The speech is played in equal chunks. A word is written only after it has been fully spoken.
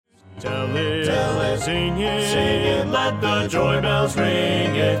Tell it, sing it, let the joy bells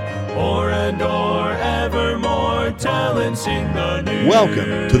ring it, o'er and o'er evermore, tell and sing the news.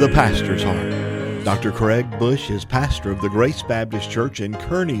 Welcome to the Pastor's Heart. Dr. Craig Bush is pastor of the Grace Baptist Church in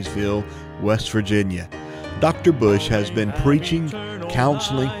Kearneysville, West Virginia. Dr. Bush has been preaching,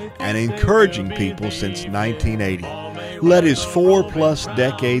 counseling, and encouraging people since 1980. Let his 4+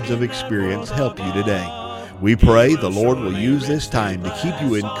 decades of experience help you today. We pray the Lord will use this time to keep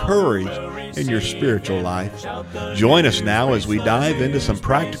you encouraged in your spiritual life. Join us now as we dive into some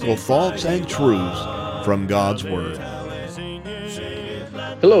practical thoughts and truths from God's Word.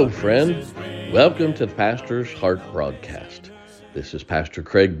 Hello, friend. Welcome to the Pastor's Heart broadcast. This is Pastor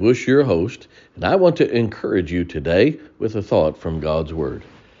Craig Bush, your host, and I want to encourage you today with a thought from God's Word.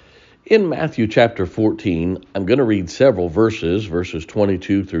 In Matthew chapter 14, I'm going to read several verses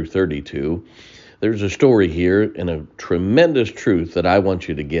 22 through 32. There's a story here and a tremendous truth that I want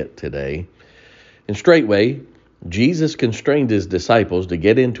you to get today. And straightway, Jesus constrained his disciples to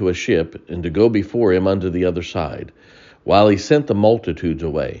get into a ship and to go before him unto the other side, while he sent the multitudes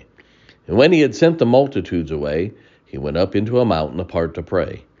away. And when he had sent the multitudes away, he went up into a mountain apart to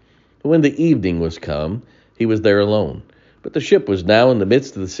pray. And when the evening was come, he was there alone. But the ship was now in the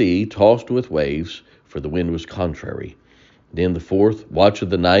midst of the sea, tossed with waves, for the wind was contrary. And in the fourth watch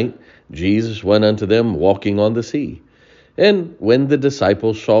of the night, Jesus went unto them walking on the sea. And when the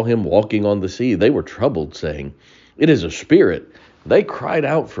disciples saw him walking on the sea, they were troubled, saying, It is a spirit. They cried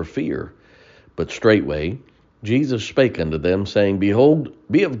out for fear. But straightway Jesus spake unto them, saying, Behold,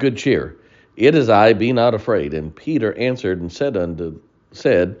 be of good cheer. It is I, be not afraid. And Peter answered and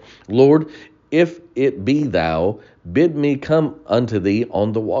said, Lord, if it be thou, bid me come unto thee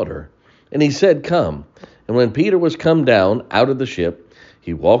on the water. And he said, Come. And when Peter was come down out of the ship,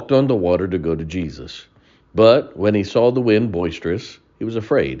 he walked on the water to go to Jesus. But when he saw the wind boisterous, he was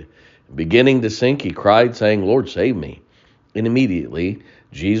afraid. Beginning to sink, he cried, saying, Lord, save me. And immediately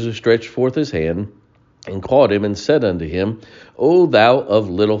Jesus stretched forth his hand and caught him and said unto him, O thou of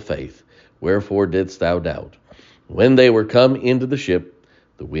little faith, wherefore didst thou doubt? When they were come into the ship,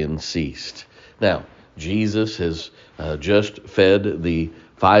 the wind ceased. Now, Jesus has just fed the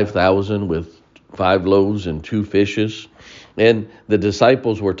 5,000 with 5 loaves and 2 fishes. And the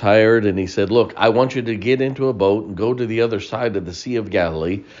disciples were tired, and he said, Look, I want you to get into a boat and go to the other side of the Sea of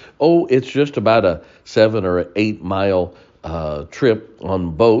Galilee. Oh, it's just about a 7 or 8 mile trip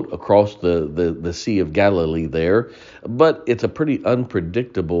on boat across the Sea of Galilee there. But it's a pretty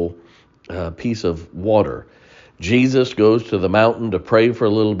unpredictable piece of water. Jesus goes to the mountain to pray for a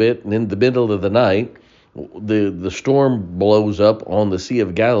little bit, and in the middle of the night, the storm blows up on the Sea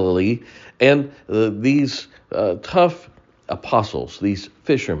of Galilee, and these tough apostles, these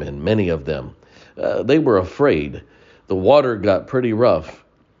fishermen, many of them, they were afraid. The water got pretty rough.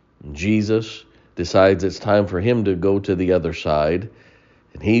 Jesus decides it's time for him to go to the other side,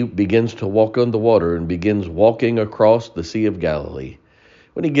 and he begins to walk on the water and begins walking across the Sea of Galilee.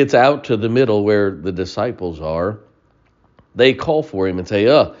 When he gets out to the middle where the disciples are, they call for him and say,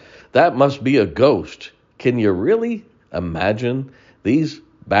 that must be a ghost. Can you really imagine these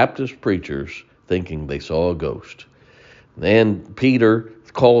Baptist preachers thinking they saw a ghost? Then Peter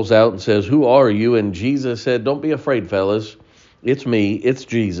calls out and says, Who are you? And Jesus said, Don't be afraid, fellas. It's me. It's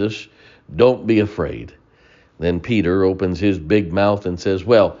Jesus. Don't be afraid. Then Peter opens his big mouth and says,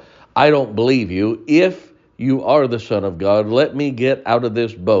 Well, I don't believe you. If you are the Son of God, let me get out of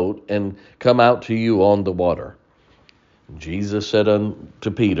this boat and come out to you on the water. Jesus said unto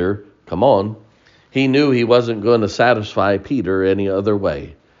Peter, Come on. He knew he wasn't going to satisfy Peter any other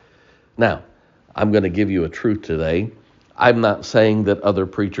way. Now, I'm going to give you a truth today. I'm not saying that other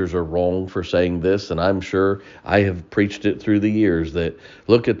preachers are wrong for saying this, and I'm sure I have preached it through the years, that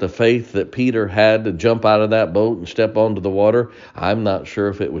look at the faith that Peter had to jump out of that boat and step onto the water. I'm not sure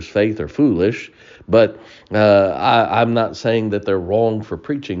if it was faith or foolish, but I'm not saying that they're wrong for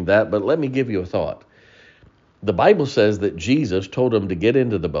preaching that, but let me give you a thought. The Bible says that Jesus told him to get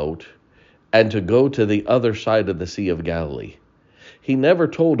into the boat and to go to the other side of the Sea of Galilee. He never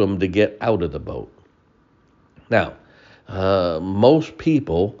told him to get out of the boat. Now, most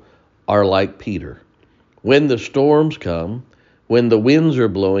people are like Peter. When the storms come, when the winds are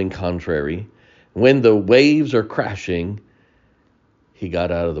blowing contrary, when the waves are crashing, he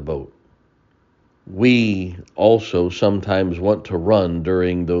got out of the boat. We also sometimes want to run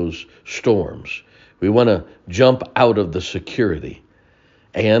during those storms. We want to jump out of the security.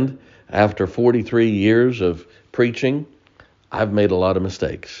 And after 43 years of preaching, I've made a lot of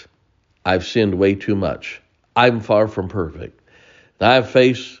mistakes. I've sinned way too much. I'm far from perfect. I've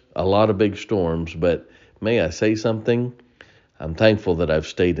faced a lot of big storms, but may I say something? I'm thankful that I've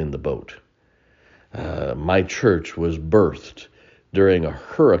stayed in the boat. My church was birthed during a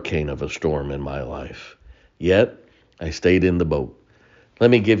hurricane of a storm in my life. Yet, I stayed in the boat. Let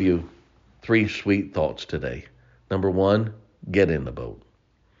me give you 3 sweet thoughts today. Number 1, get in the boat.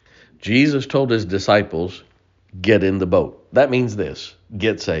 Jesus told his disciples, get in the boat. That means this,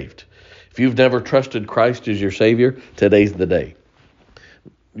 get saved. If you've never trusted Christ as your Savior, today's the day.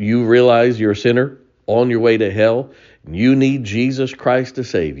 You realize you're a sinner on your way to hell. You need Jesus Christ to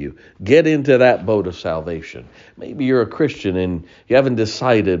save you. Get into that boat of salvation. Maybe you're a Christian and you haven't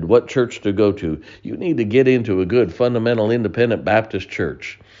decided what church to go to. You need to get into a good fundamental independent Baptist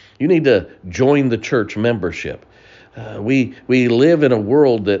church. You need to join the church membership. We live in a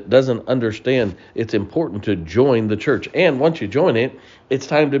world that doesn't understand it's important to join the church. And once you join it, it's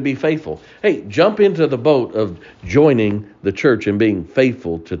time to be faithful. Hey, jump into the boat of joining the church and being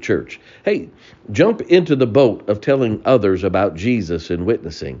faithful to church. Hey, jump into the boat of telling others about Jesus and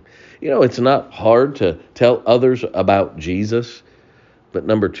witnessing. You know, it's not hard to tell others about Jesus. But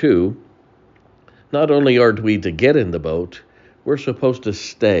number 2, not only are we to get in the boat, we're supposed to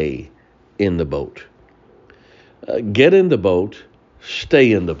stay in the boat. Get in the boat,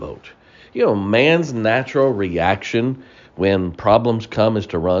 stay in the boat. You know, man's natural reaction when problems come is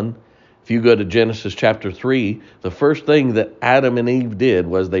to run. If you go to Genesis chapter 3, the first thing that Adam and Eve did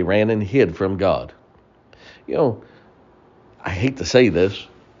was they ran and hid from God. You know, I hate to say this,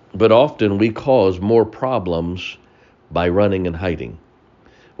 but often we cause more problems by running and hiding.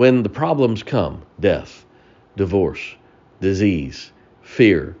 When the problems come, death, divorce, disease,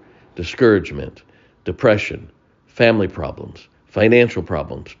 fear, discouragement, depression, family problems, financial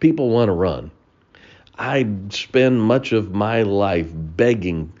problems, people want to run. I spend much of my life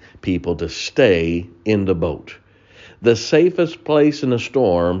begging people to stay in the boat. The safest place in a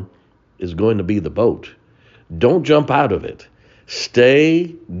storm is going to be the boat. Don't jump out of it.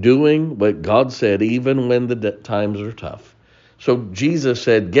 Stay doing what God said even when the times are tough. So Jesus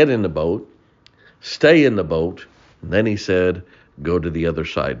said, get in the boat, stay in the boat, and then he said, go to the other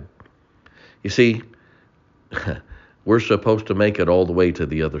side. You see, we're supposed to make it all the way to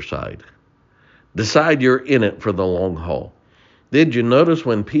the other side. Decide you're in it for the long haul. Did you notice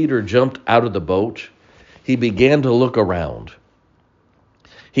when Peter jumped out of the boat, he began to look around.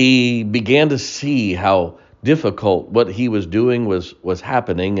 He began to see how difficult what he was doing was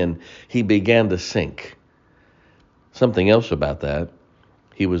happening, and he began to sink. Something else about that,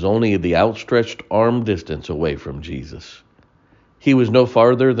 he was only the outstretched arm distance away from Jesus. He was no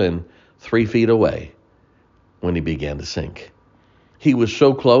farther than 3 feet away when he began to sink. He was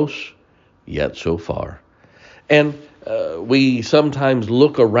so close, yet so far. And we sometimes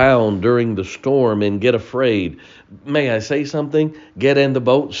look around during the storm and get afraid. May I say something? Get in the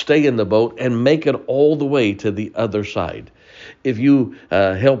boat, stay in the boat, and make it all the way to the other side. If you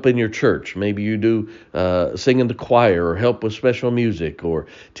help in your church, maybe you do sing in the choir or help with special music or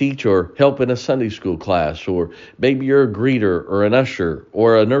teach or help in a Sunday school class, or maybe you're a greeter or an usher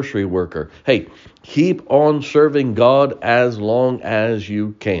or a nursery worker. Hey, keep on serving God as long as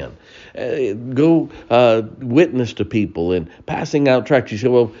you can. Go witness to people and passing out tracts. You say,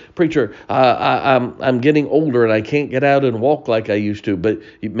 well, preacher, I'm getting older and I can't get out and walk like I used to, but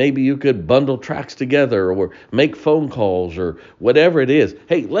maybe you could bundle tracts together or make phone calls or whatever it is.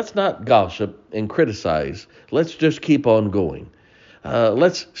 Hey, let's not gossip and criticize. Let's just keep on going.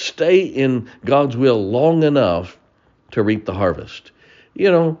 Let's stay in God's will long enough to reap the harvest.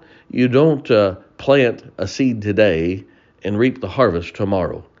 You know, you don't plant a seed today and reap the harvest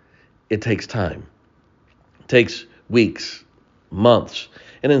tomorrow. It takes time. It takes weeks, months.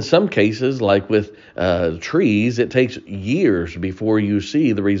 And in some cases, like with trees, it takes years before you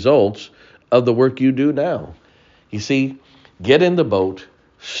see the results of the work you do now. You see, get in the boat,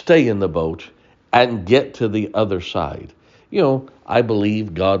 stay in the boat, and get to the other side. You know, I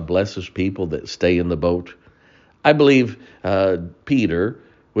believe God blesses people that stay in the boat. I believe Peter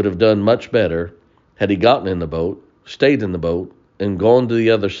would have done much better had he gotten in the boat, stayed in the boat, and gone to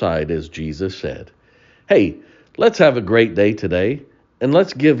the other side, as Jesus said. Hey, let's have a great day today, and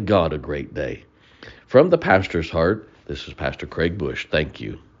let's give God a great day. From the Pastor's Heart, this is Pastor Craig Bush. Thank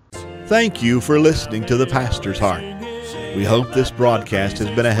you. Thank you for listening to the Pastor's Heart. We hope this broadcast has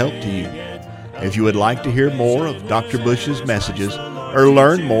been a help to you. If you would like to hear more of Dr. Bush's messages or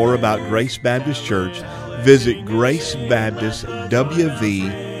learn more about Grace Baptist Church, visit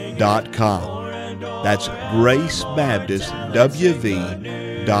gracebaptistwv.com. That's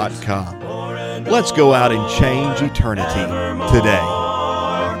gracebaptistwv.com. Let's go out and change eternity today.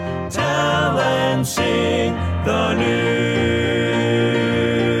 Tell and sing the news.